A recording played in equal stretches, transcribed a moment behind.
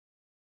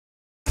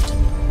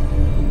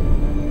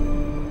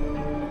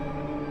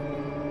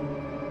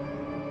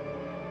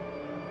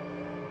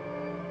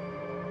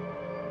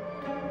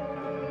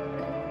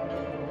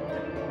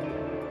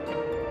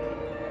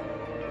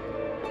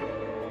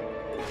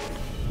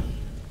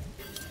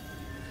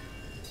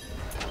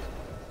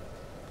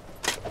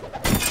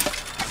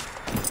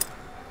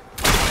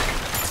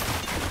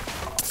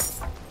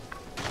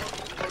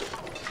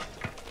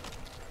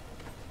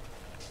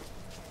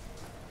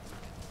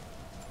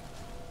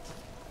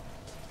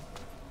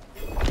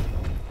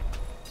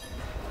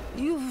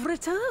you've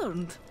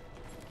returned.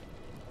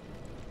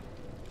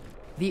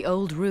 The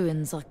old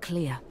ruins are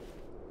clear.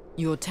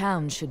 Your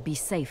town should be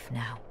safe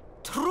now.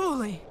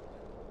 Truly?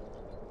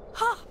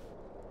 Ha!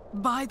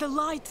 By the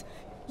light,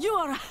 you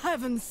are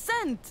heaven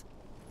sent!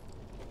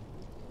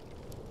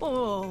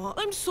 Oh,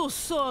 I'm so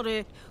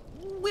sorry.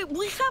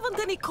 We haven't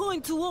any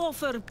coin to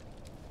offer.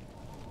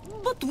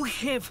 But we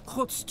have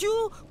hot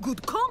stew,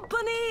 good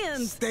company,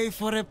 and... Stay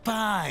for a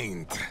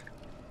pint.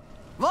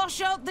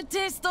 Wash out the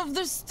taste of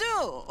the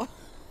stew.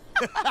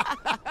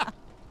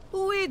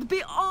 We'd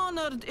be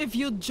honored if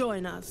you'd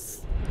join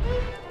us.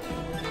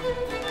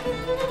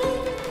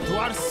 To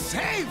our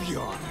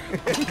savior!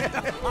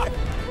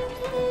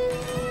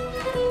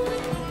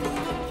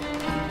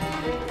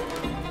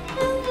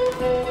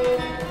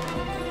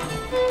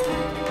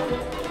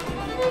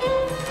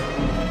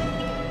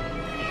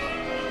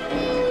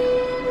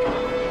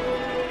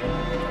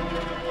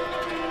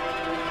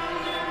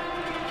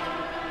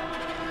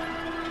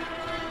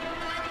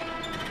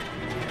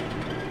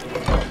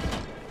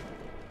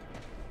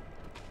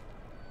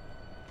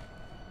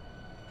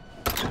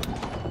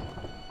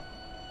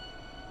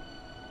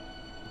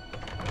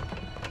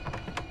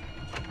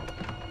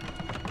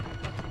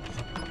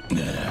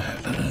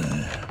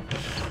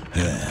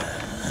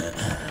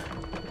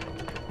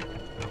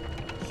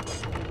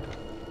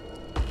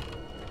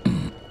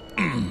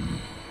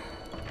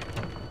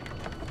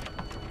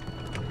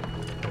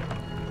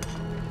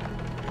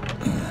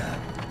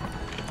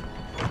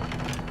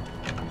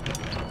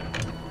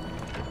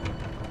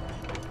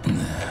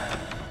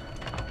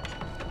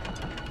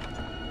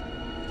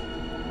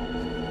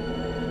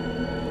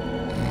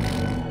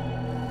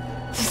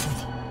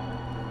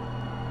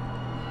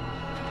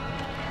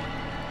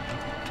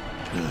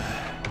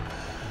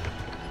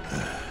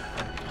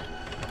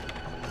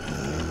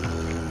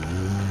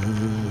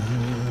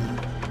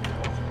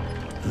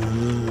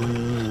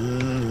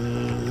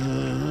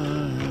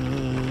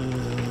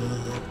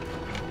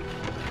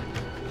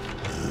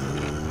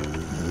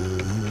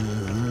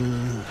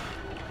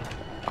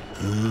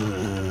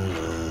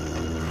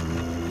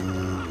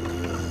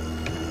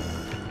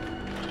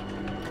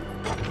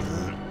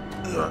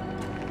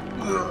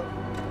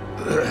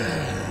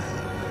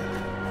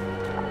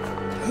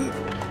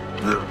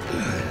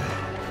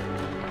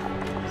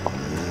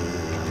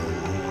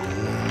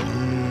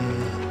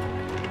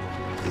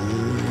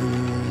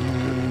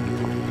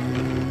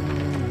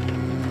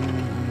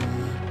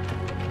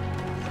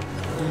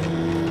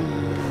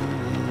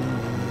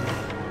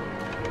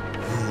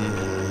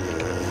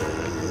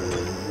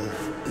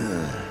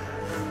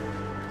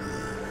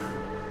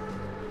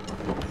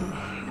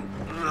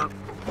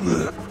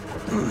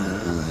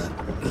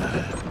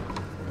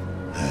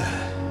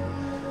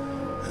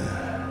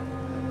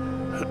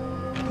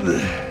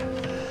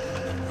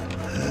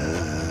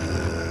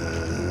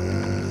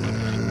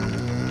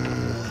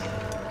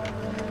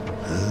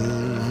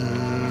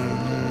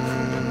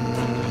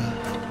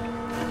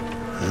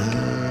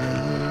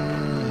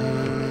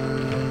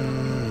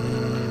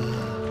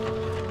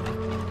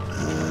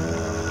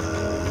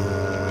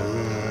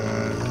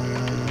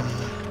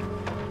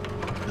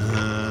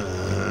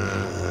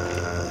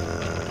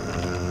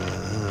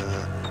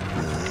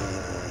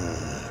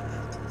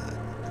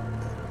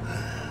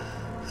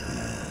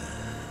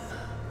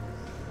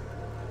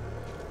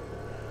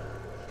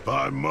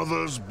 By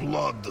mother's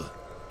blood,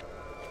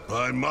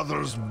 by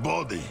mother's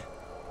body,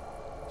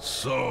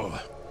 so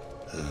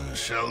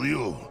shall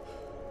you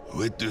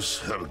witness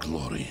her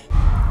glory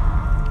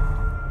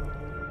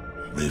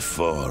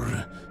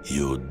before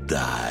you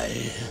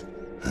die.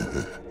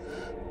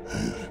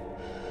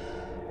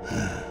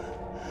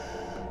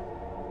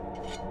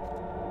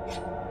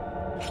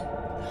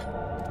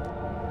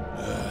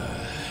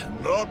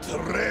 Not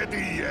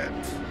ready yet.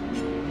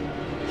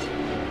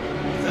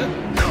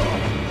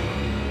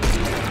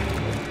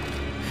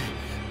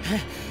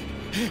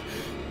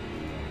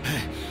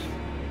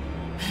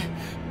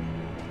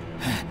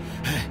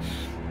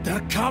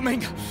 They're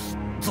coming!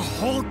 The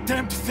whole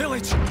damned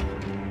village!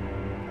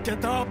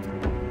 Get up!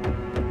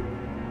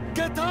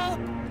 Get up!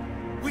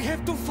 We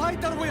have to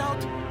fight our way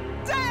out!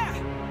 There!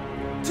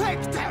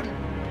 Take them!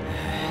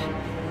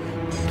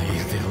 May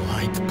the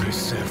light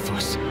preserve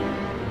us.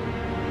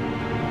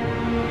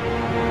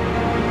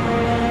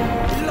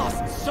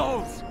 Lost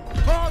souls!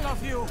 All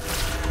of you!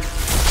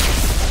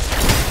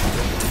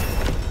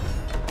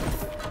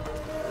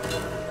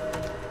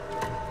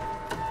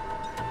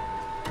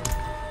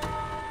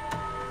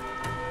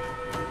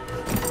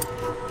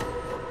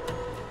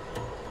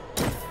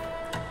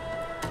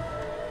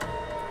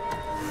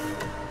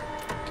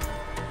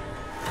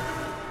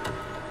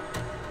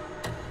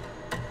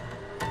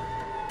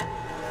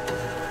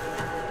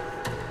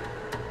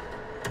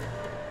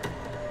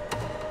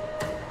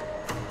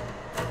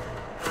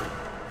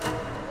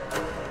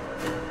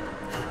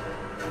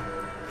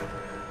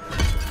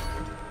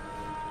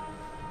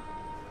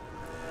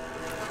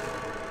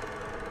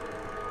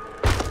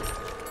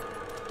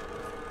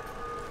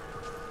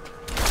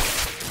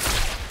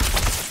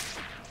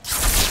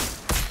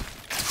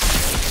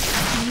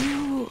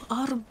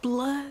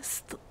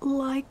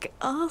 like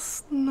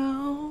us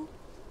now.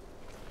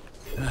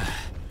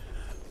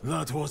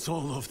 That was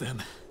all of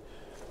them.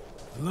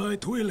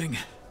 Light willing.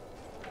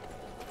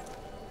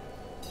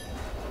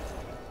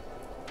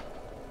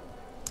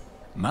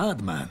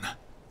 Madman.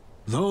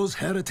 Those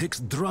heretics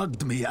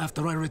drugged me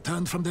after I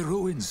returned from the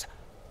ruins.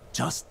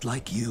 Just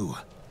like you.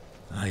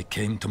 I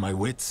came to my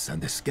wits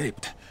and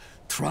escaped.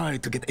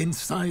 Tried to get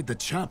inside the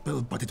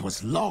chapel, but it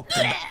was locked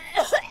and...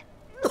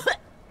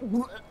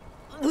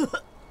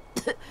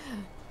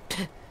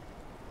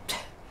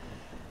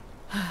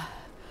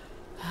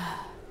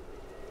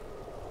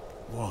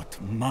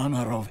 What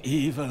manner of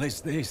evil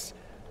is this?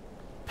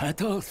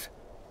 Petals?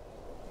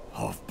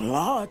 Of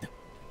blood?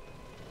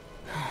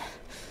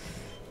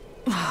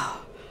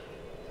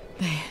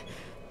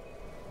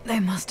 They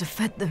must have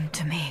fed them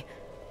to me.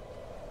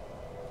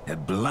 A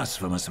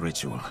blasphemous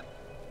ritual.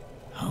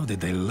 How did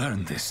they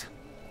learn this?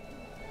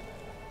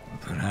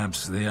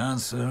 Perhaps the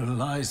answer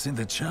lies in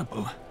the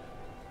chapel.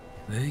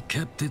 They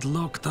kept it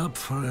locked up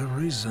for a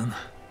reason.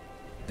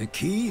 The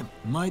key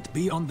might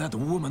be on that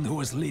woman who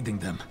was leading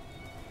them.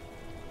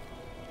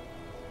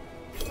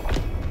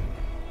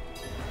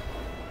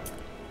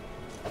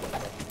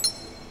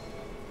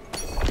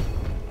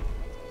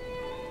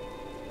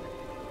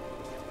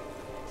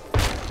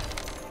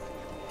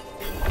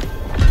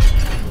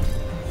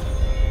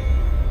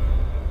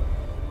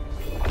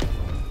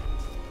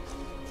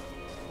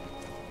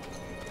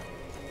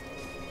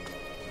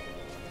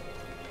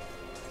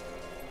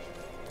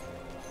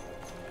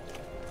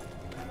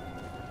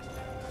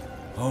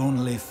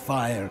 Only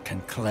fire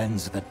can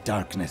cleanse the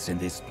darkness in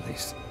this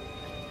place.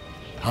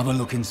 Have a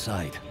look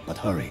inside, but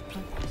hurry.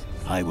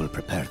 I will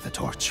prepare the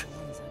torch.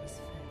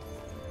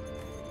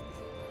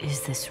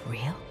 Is this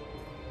real?